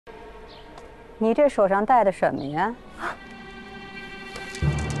你这手上戴的什么呀？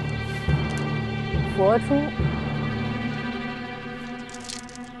佛珠。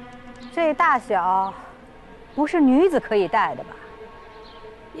这大小，不是女子可以戴的吧？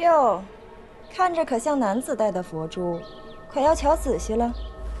哟，看着可像男子戴的佛珠，可要瞧仔细了。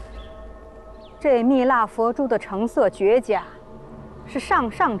这蜜蜡佛珠的成色绝佳，是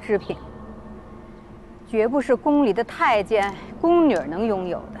上上之品，绝不是宫里的太监、宫女能拥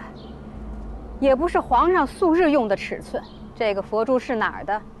有的，也不是皇上素日用的尺寸。这个佛珠是哪儿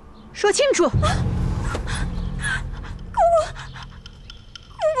的？说清楚！姑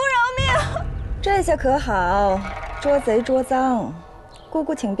姑饶命！这下可好，捉贼捉赃。姑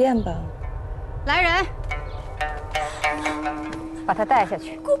姑请便吧。来人，把他带下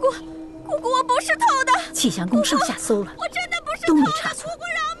去。姑姑，我不是偷的。气祥宫上下搜了，我真的不是都没偷的。查出。姑姑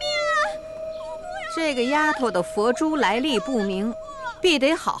饶命啊！这个丫头的佛珠来历不明，必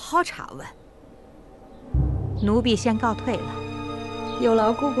得好好查问。奴婢先告退了。有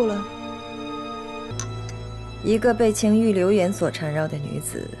劳姑姑了。一个被情欲流言所缠绕的女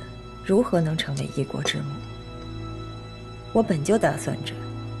子，如何能成为一国之母？我本就打算着，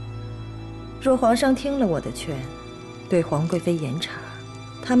若皇上听了我的劝，对皇贵妃严查，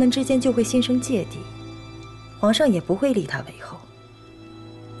他们之间就会心生芥蒂，皇上也不会立她为后。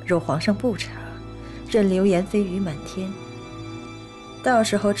若皇上不查，任流言蜚语满天，到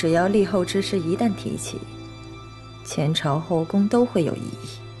时候只要立后之事一旦提起，前朝后宫都会有异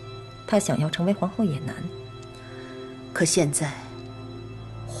议，她想要成为皇后也难。可现在，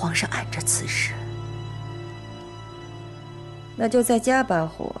皇上按着此事，那就再加把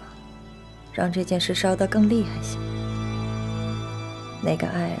火，让这件事烧得更厉害些。那个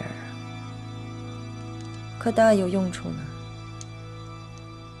爱儿，可大有用处呢。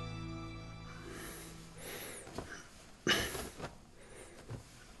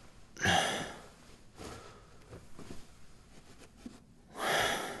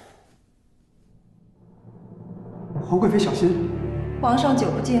皇贵妃小心！皇上久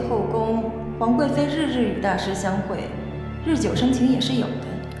不进后宫，皇贵妃日日与大师相会，日久生情也是有的。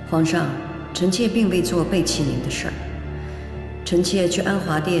皇上，臣妾并未做背弃您的事儿。臣妾去安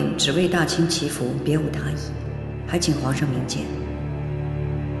华殿只为大清祈福，别无他意，还请皇上明鉴。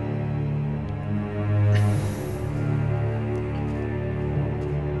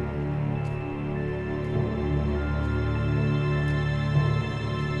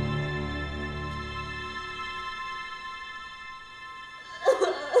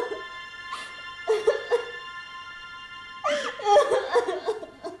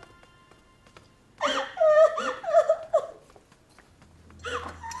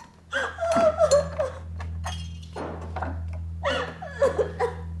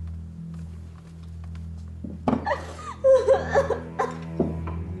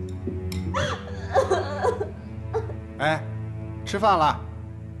哎，吃饭了？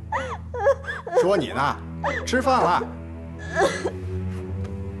说你呢，吃饭了。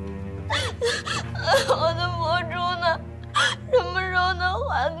我的佛珠呢？什么时候能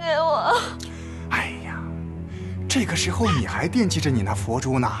还给我？哎呀，这个时候你还惦记着你那佛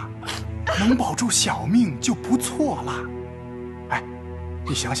珠呢，能保住小命就不错了。哎，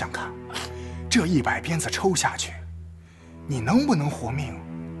你想想看，这100鞭子抽下去，你能不能活命，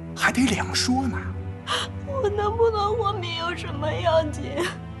还得两说呢。我能不能活命有什么要紧？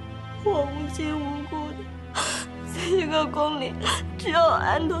我无亲无故的，在这个宫里，只有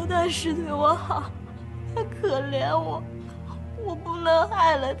安陀大师对我好，他可怜我，我不能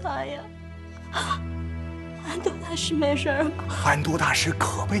害了他呀。安陀大师没事吧？安多大师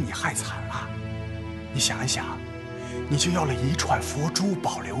可被你害惨了。你想一想，你就要了一串佛珠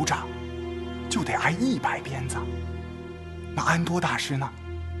保留着，就得挨100鞭子。那安多大师呢？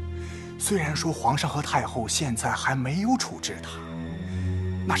虽然说皇上和太后现在还没有处置他，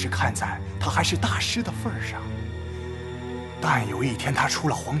那是看在他还是大师的份上。但有一天他出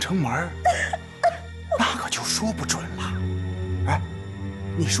了皇城门，那可就说不准了。哎，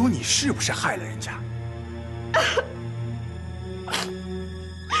你说你是不是害了人家？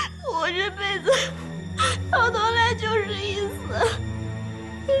我这辈子到头来就是一死，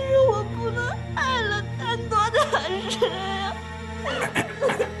可是我不能害了安多大师呀。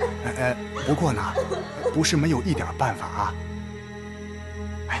不过呢，不是没有一点办法啊。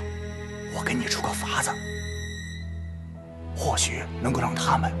哎，我给你出个法子，或许能够让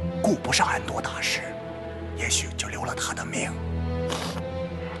他们顾不上安多大师，也许就留了他的命。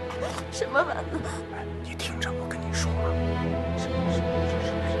什么法子？哎，你听着，我跟你说啊。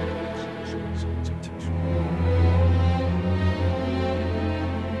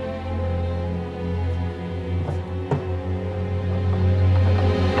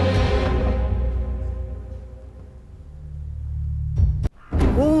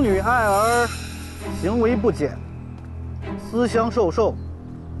爱儿行为不检，思乡受受，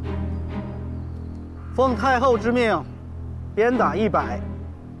奉太后之命，鞭打100，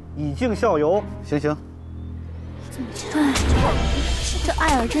以儆效尤。行。哎，这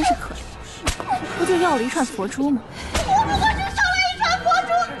爱儿真是可怜，不就要了一串佛珠吗？我不过只收了一串佛珠，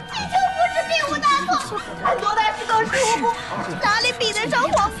祈求不知并无大错。很多大事都是无辜，哪里比得上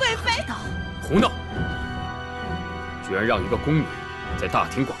皇贵妃？胡闹！居然让一个宫女在大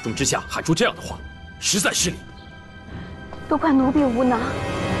庭广众之下喊出这样的话，实在失礼。都怪奴婢无能，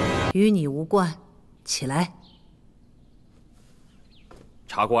与你无关，起来。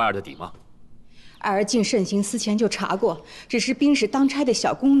查过爱儿的底吗？爱儿进慎刑司前就查过，只是兵士当差的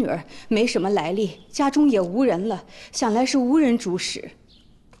小宫女儿，没什么来历，家中也无人了，想来是无人主使。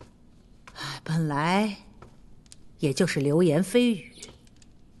本来也就是流言蜚语，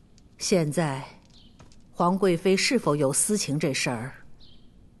现在皇贵妃是否有私情这事儿，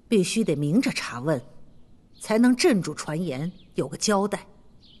必须得明着查问，才能镇住传言，有个交代。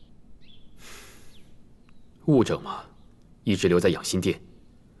物证嘛，一直留在养心殿。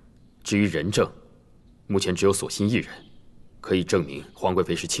至于人证，目前只有索性一人，可以证明皇贵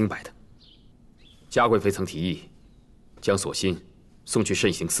妃是清白的。嘉贵妃曾提议，将索性送去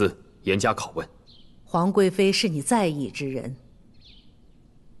慎刑司严加拷问。皇贵妃是你在意之人，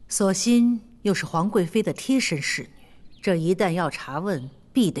索性又是皇贵妃的贴身侍女，这一旦要查问，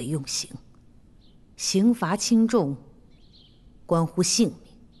必得用刑，刑罚轻重，关乎性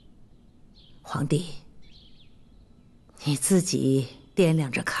命。皇帝，你自己掂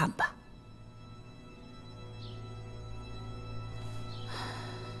量着看吧。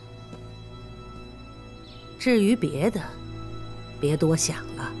至于别的，别多想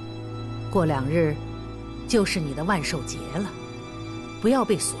了。过2日就是你的万寿节了，不要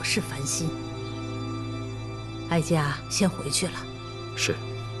被琐事烦心。哀家先回去了。是。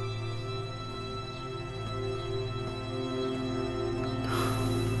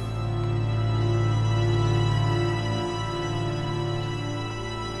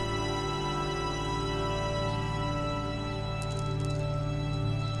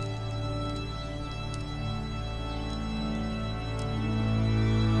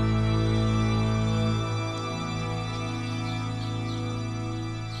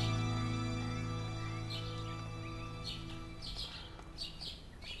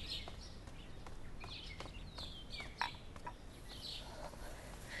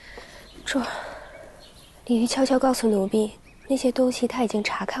这，李煜悄悄告诉奴婢，那些东西他已经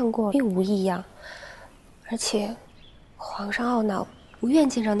查看过，并无异样。而且，皇上懊恼，不愿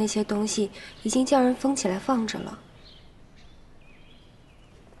见着那些东西，已经叫人封起来放着了。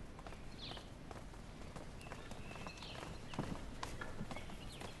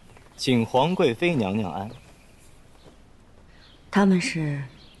请皇贵妃娘娘安。他们是？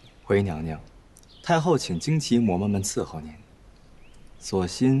回娘娘，太后请荆棘嬷嬷们伺候您。索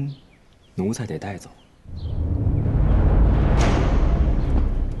性，奴才得带走。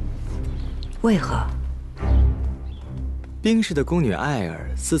为何？冰室的宫女艾尔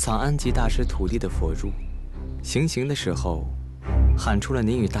私藏安吉大师徒弟的佛珠，行刑的时候喊出了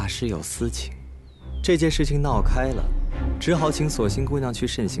您与大师有私情，这件事情闹开了，只好请索性姑娘去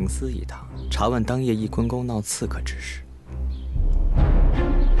慎刑司一趟，查问当夜翊坤宫闹刺客之事。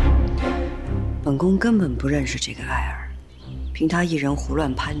本宫根本不认识这个艾尔，凭他一人胡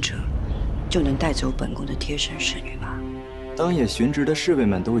乱攀折，就能带走本宫的贴身侍女吗？当夜巡职的侍卫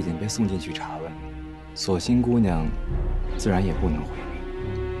们都已经被送进去查问，索性姑娘自然也不能回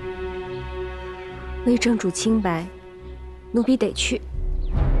避。为正主清白，奴婢得去。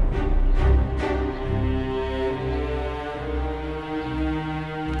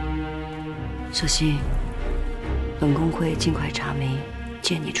索性，本宫会尽快查明，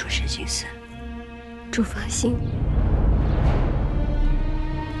见你出慎刑司。主放心。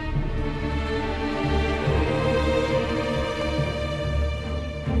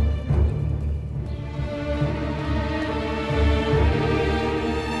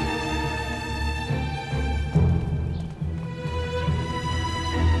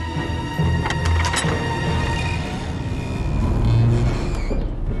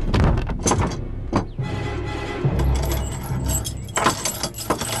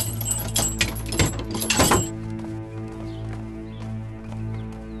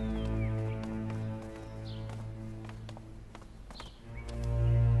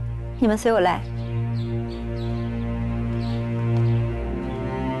你们随我来。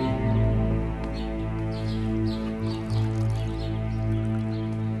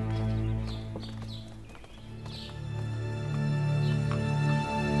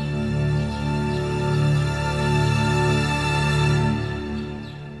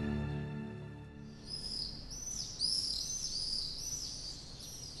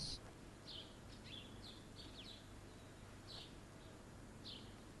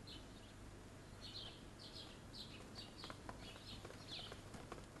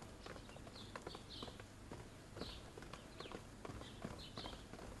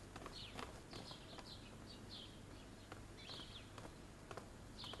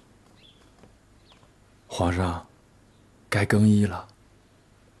皇上，该更衣了。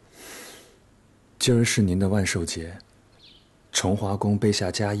今儿是您的万寿节，崇华宫备下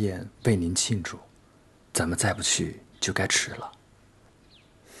家宴为您庆祝，咱们再不去就该迟了。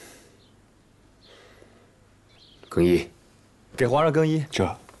更衣，给皇上更衣。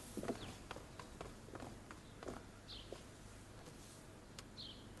这。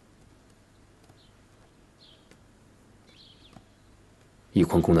翊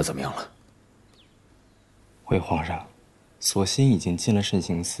坤供的怎么样了？回皇上，所心已经进了慎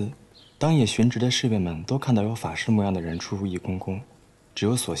刑司。当夜巡职的侍卫们都看到有法师模样的人出入翊坤宫，只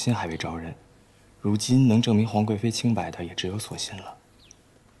有所心还未招认。如今能证明皇贵妃清白的也只有所心了。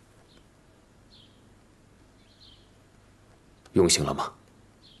用刑了吗？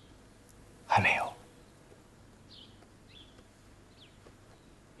还没有。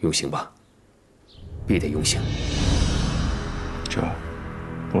用刑吧，必得用刑。这，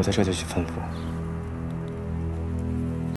我在这就去吩咐。